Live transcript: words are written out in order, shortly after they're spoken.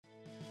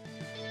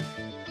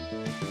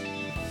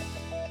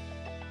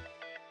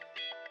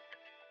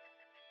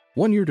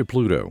1 Year to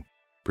Pluto,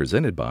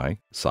 presented by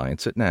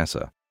Science at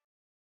NASA.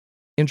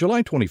 In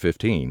July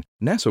 2015,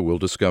 NASA will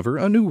discover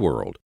a new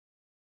world.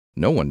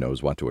 No one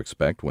knows what to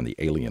expect when the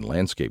alien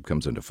landscape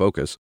comes into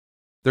focus.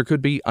 There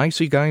could be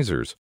icy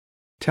geysers,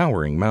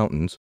 towering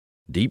mountains,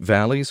 deep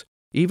valleys,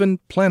 even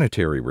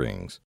planetary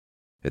rings.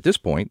 At this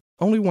point,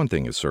 only one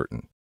thing is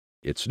certain.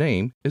 Its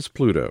name is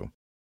Pluto.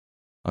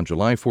 On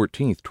July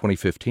 14,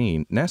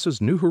 2015, NASA's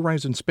New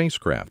Horizons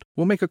spacecraft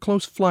will make a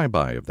close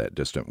flyby of that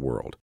distant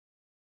world.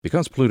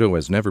 Because Pluto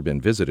has never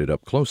been visited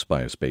up close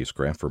by a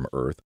spacecraft from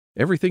Earth,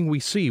 everything we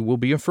see will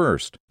be a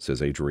first,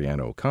 says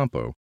Adriano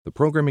Ocampo, the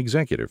program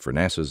executive for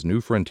NASA's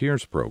New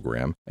Frontiers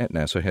program at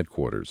NASA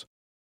headquarters.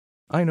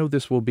 I know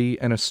this will be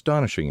an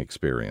astonishing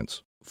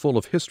experience, full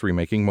of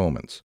history-making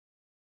moments.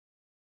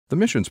 The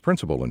mission's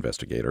principal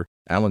investigator,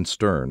 Alan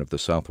Stern of the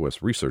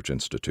Southwest Research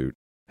Institute,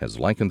 has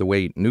likened the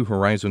way New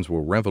Horizons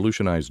will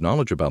revolutionize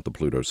knowledge about the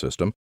Pluto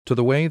system to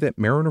the way that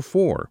Mariner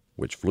 4,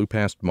 which flew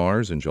past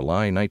Mars in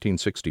July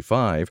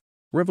 1965,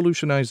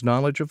 revolutionized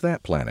knowledge of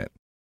that planet.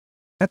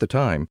 At the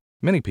time,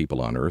 many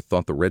people on Earth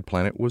thought the red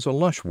planet was a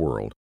lush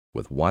world,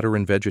 with water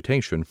and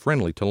vegetation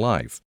friendly to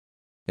life.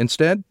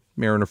 Instead,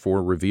 Mariner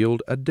 4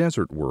 revealed a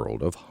desert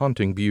world of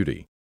haunting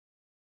beauty.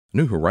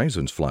 New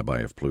Horizons'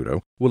 flyby of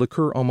Pluto will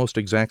occur almost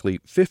exactly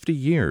 50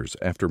 years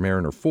after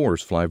Mariner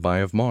 4's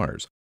flyby of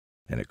Mars,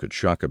 and it could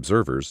shock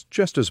observers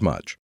just as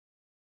much.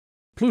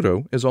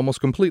 Pluto is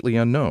almost completely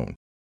unknown.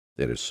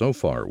 It is so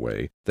far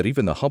away that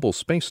even the Hubble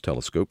Space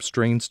Telescope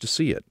strains to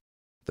see it.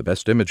 The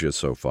best images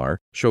so far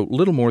show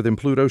little more than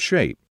Pluto's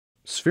shape,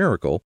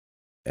 spherical,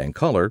 and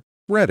color,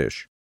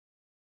 reddish.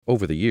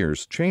 Over the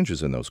years,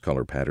 changes in those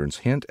color patterns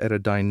hint at a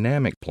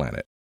dynamic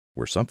planet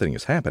where something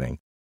is happening,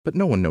 but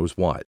no one knows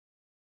what.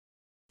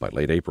 By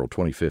late April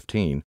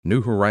 2015,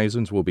 New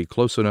Horizons will be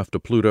close enough to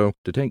Pluto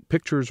to take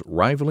pictures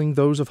rivaling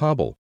those of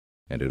Hubble,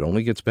 and it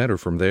only gets better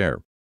from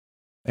there.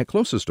 At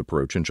closest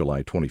approach in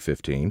July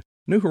 2015,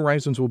 New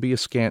Horizons will be a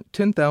scant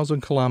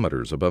 10,000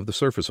 kilometers above the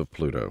surface of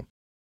Pluto.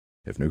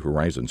 If New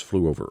Horizons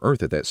flew over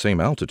Earth at that same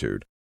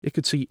altitude, it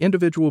could see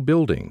individual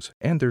buildings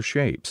and their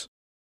shapes.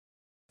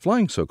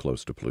 Flying so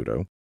close to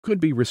Pluto could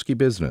be risky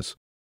business.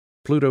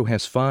 Pluto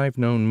has 5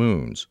 known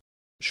moons: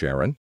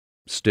 Charon,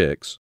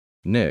 Styx,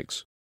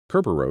 Nix,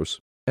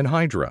 Kerberos, and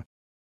Hydra.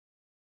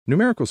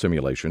 Numerical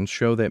simulations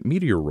show that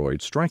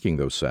meteoroids striking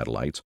those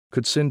satellites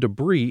could send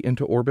debris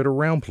into orbit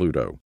around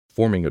Pluto,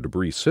 forming a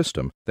debris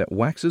system that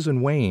waxes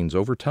and wanes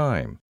over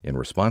time in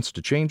response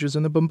to changes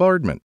in the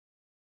bombardment.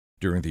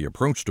 During the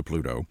approach to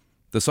Pluto,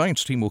 the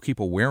science team will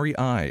keep a wary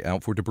eye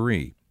out for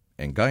debris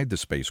and guide the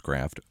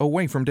spacecraft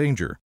away from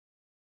danger.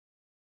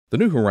 The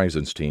New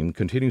Horizons team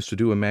continues to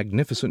do a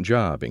magnificent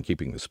job in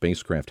keeping the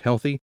spacecraft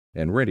healthy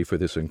and ready for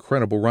this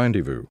incredible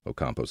rendezvous,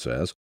 Ocampo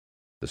says.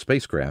 The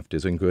spacecraft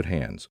is in good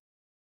hands.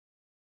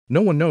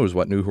 No one knows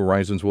what New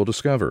Horizons will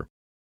discover.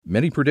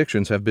 Many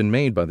predictions have been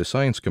made by the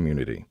science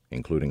community,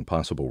 including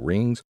possible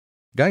rings,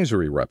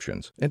 geyser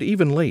eruptions, and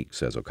even lakes,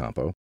 says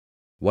Ocampo.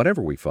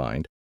 Whatever we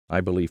find,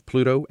 I believe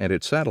Pluto and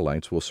its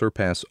satellites will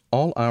surpass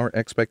all our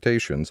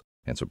expectations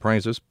and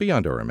surprise us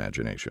beyond our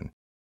imagination.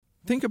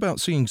 Think about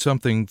seeing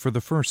something for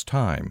the first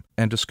time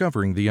and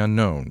discovering the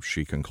unknown,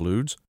 she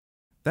concludes.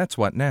 That's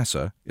what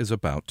NASA is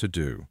about to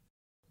do.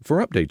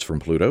 For updates from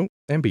Pluto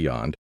and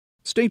beyond,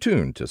 stay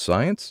tuned to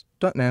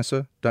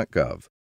science.nasa.gov.